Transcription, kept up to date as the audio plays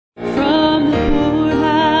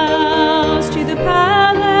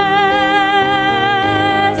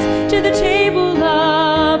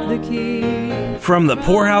From the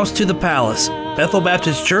poorhouse to the palace, Bethel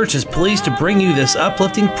Baptist Church is pleased to bring you this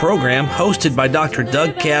uplifting program hosted by Dr.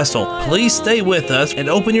 Doug Castle. Please stay with us and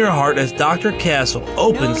open your heart as Dr. Castle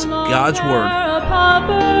opens God's Word.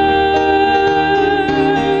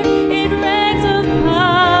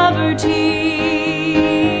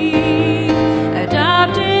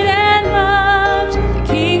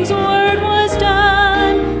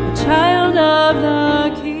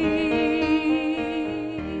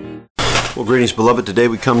 Well, greetings, beloved. Today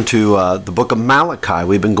we come to the book of Malachi.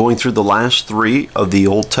 We've been going through the last three of the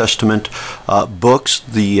Old Testament books,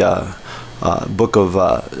 the book of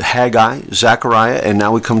Haggai, Zechariah, and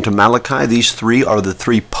now we come to Malachi. These three are the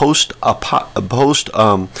three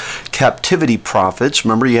post-captivity prophets.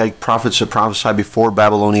 Remember, you had prophets that prophesied before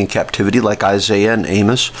Babylonian captivity, like Isaiah and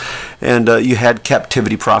Amos, and you had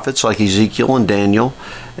captivity prophets like Ezekiel and Daniel,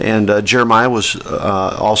 and Jeremiah was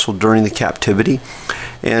also during the captivity.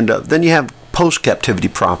 And then you have post-captivity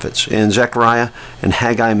prophets, and Zechariah and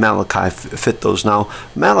Haggai and Malachi fit those. Now,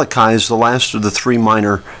 Malachi is the last of the three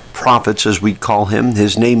minor prophets, as we call him.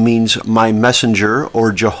 His name means my messenger,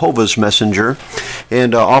 or Jehovah's messenger,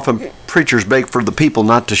 and often preachers beg for the people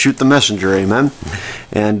not to shoot the messenger, amen?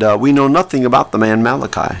 And we know nothing about the man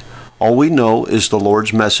Malachi. All we know is the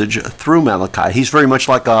Lord's message through Malachi. He's very much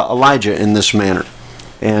like Elijah in this manner.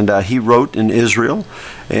 And he wrote in Israel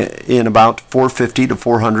in about 450 to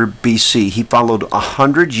 400 BC. He followed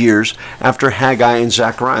 100 years after Haggai and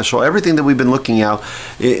Zechariah. So everything that we've been looking at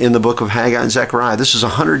in the book of Haggai and Zechariah, this is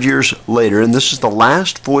 100 years later, and this is the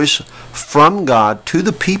last voice from God to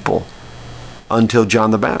the people until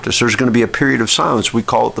John the Baptist. There's going to be a period of silence. We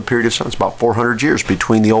call it the period of silence, about 400 years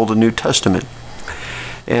between the Old and New Testament.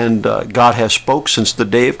 And God has spoke since the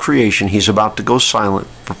day of creation. He's about to go silent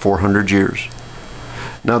for 400 years.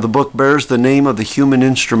 Now, the book bears the name of the human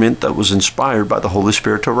instrument that was inspired by the Holy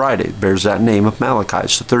Spirit to write it. It bears that name of Malachi.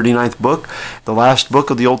 It's the 39th book, the last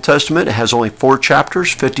book of the Old Testament. It has only 4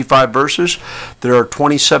 chapters, 55 verses. There are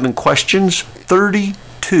 27 questions,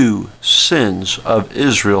 32 sins of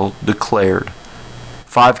Israel declared,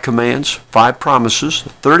 5 commands, 5 promises,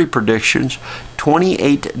 30 predictions,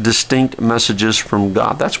 28 distinct messages from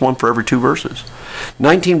God. That's one for every 2 verses.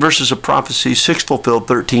 19 verses of prophecy, 6 fulfilled,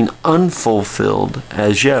 13 unfulfilled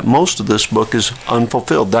as yet. Most of this book is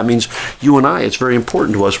unfulfilled. That means you and I, it's very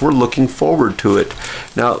important to us. We're looking forward to it.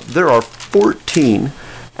 Now, there are 14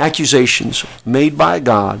 accusations made by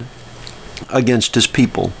God against his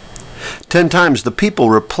people. 10 times the people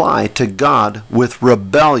reply to God with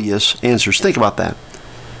rebellious answers. Think about that.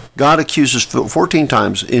 God accuses 14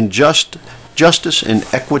 times in justice and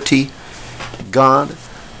equity. God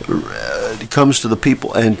comes to the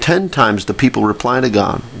people, and 10 times the people reply to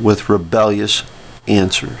God with rebellious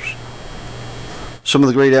answers. Some of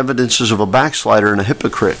the great evidences of a backslider and a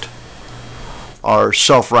hypocrite are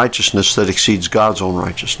self-righteousness that exceeds God's own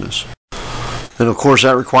righteousness. And of course,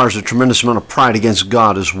 that requires a tremendous amount of pride against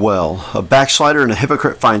God as well. A backslider and a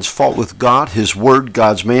hypocrite finds fault with God, his word,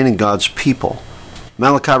 God's man, and God's people.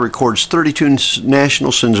 Malachi records 32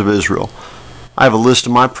 national sins of Israel. I have a list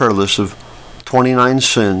in my prayer list of 29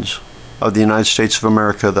 sins of the United States of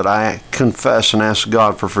America that I confess and ask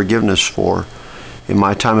God for forgiveness for in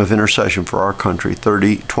my time of intercession for our country,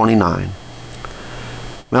 29.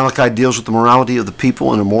 Malachi deals with the morality of the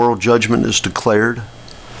people, and a moral judgment is declared.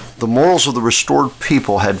 The morals of the restored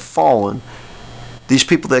people had fallen. These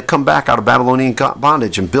people that had come back out of Babylonian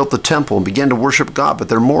bondage and built the temple and began to worship God, but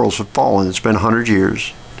their morals had fallen. It's been 100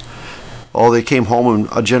 years. Oh, they came home, and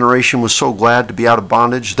a generation was so glad to be out of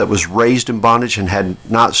bondage, that was raised in bondage and had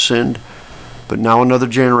not sinned. But now another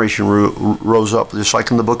generation rose up, just like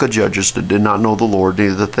in the book of Judges, that did not know the Lord,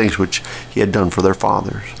 neither the things which he had done for their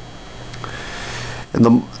fathers.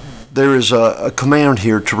 And there is a command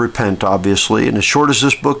here to repent, obviously, and as short as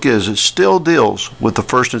this book is, it still deals with the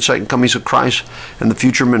first and second comings of Christ and the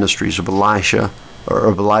future ministries of Elijah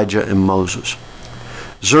and Moses.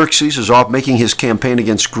 Xerxes is off making his campaign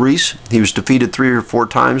against Greece. He was defeated 3 or 4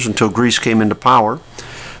 times until Greece came into power.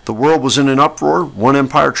 The world was in an uproar, one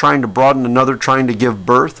empire trying to broaden, another trying to give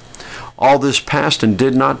birth. All this passed and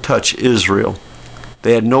did not touch Israel.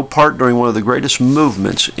 They had no part during one of the greatest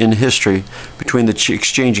movements in history between the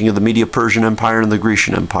exchanging of the Medo-Persian Empire and the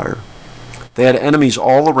Grecian Empire. They had enemies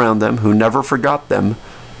all around them who never forgot them,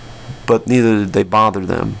 but neither did they bother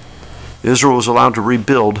them. Israel was allowed to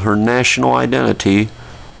rebuild her national identity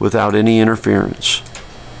without any interference.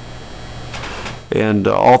 And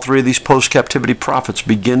all 3 of these post-captivity prophets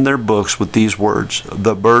begin their books with these words: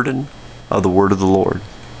 the burden of the word of the Lord.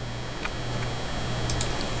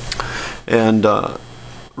 And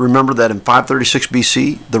remember that in 536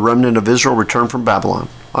 BC, the remnant of Israel returned from Babylon.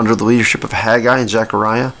 under the leadership of Haggai and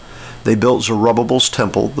Zechariah. They built Zerubbabel's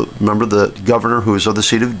temple, remember the governor who was of the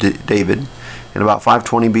seed of David, in about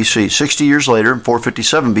 520 BC. 60 years later, in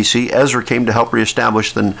 457 BC, Ezra came to help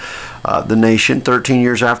reestablish the nation. 13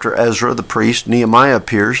 years after Ezra, the priest, Nehemiah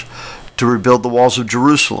appears to rebuild the walls of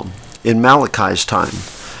Jerusalem in Malachi's time.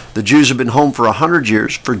 The Jews had been home for 100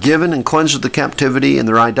 years, forgiven and cleansed of the captivity and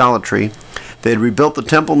their idolatry. They had rebuilt the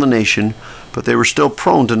temple and the nation, but they were still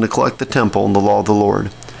prone to neglect the temple and the law of the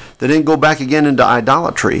Lord. They didn't go back again into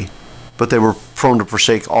idolatry, but they were prone to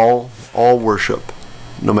forsake all worship,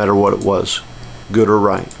 no matter what it was, good or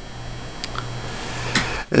right.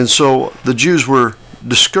 And so the Jews were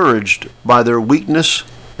discouraged by their weakness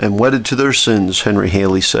and wedded to their sins, Henry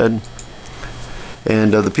Haley said.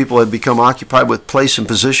 And the people had become occupied with place and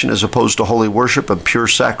position as opposed to holy worship and pure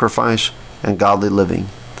sacrifice and godly living.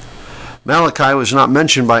 Malachi was not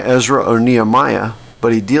mentioned by Ezra or Nehemiah,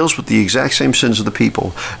 but he deals with the exact same sins of the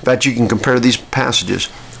people. In fact, you can compare these passages.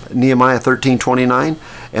 Nehemiah 13:29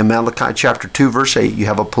 and Malachi chapter 2 verse 8, you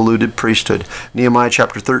have a polluted priesthood. Nehemiah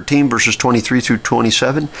chapter 13 verses 23 through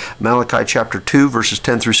 27, Malachi chapter 2 verses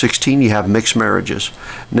 10 through 16, you have mixed marriages.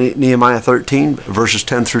 Nehemiah 13 verses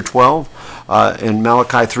 10 through 12, and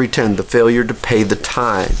Malachi 3:10, the failure to pay the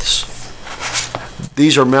tithes.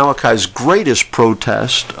 These are Malachi's greatest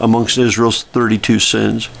protest amongst Israel's 32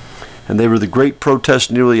 sins, and they were the great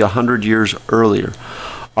protest nearly 100 years earlier.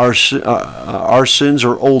 Our sins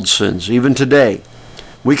are old sins. Even today,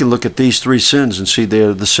 we can look at these three sins and see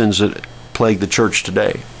they're the sins that plague the church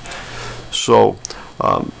today. So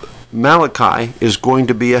Malachi is going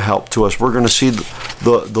to be a help to us. We're going to see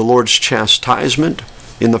the Lord's chastisement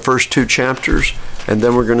in the first two chapters, and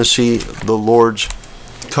then we're going to see the Lord's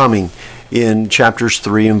coming in chapters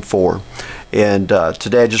 3 and 4. And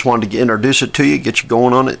today I just wanted to introduce it to you, get you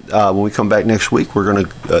going on it. When we come back next week, we're going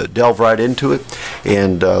to delve right into it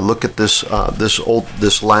and look at this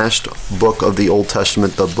last book of the Old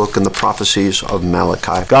Testament, the book and the prophecies of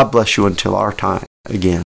Malachi. God bless you until our time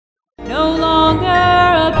again. No longer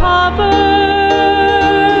a pauper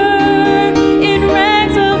in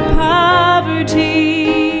rags of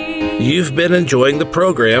poverty. You've been enjoying the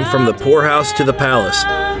program From the Poorhouse to the Palace.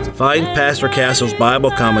 Find Pastor Castle's Bible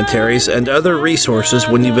commentaries and other resources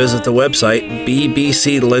when you visit the website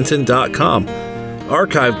bbclinton.com.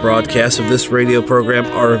 Archive broadcasts of this radio program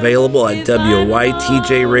are available at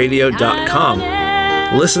WYTJradio.com.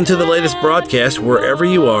 Listen to the latest broadcast wherever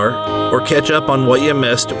you are, or catch up on what you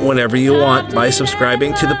missed whenever you want by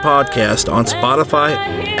subscribing to the podcast on Spotify,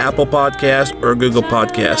 Apple Podcasts, or Google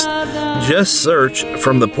Podcasts. Just search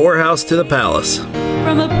From the Poorhouse to the Palace.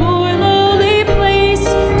 From the poor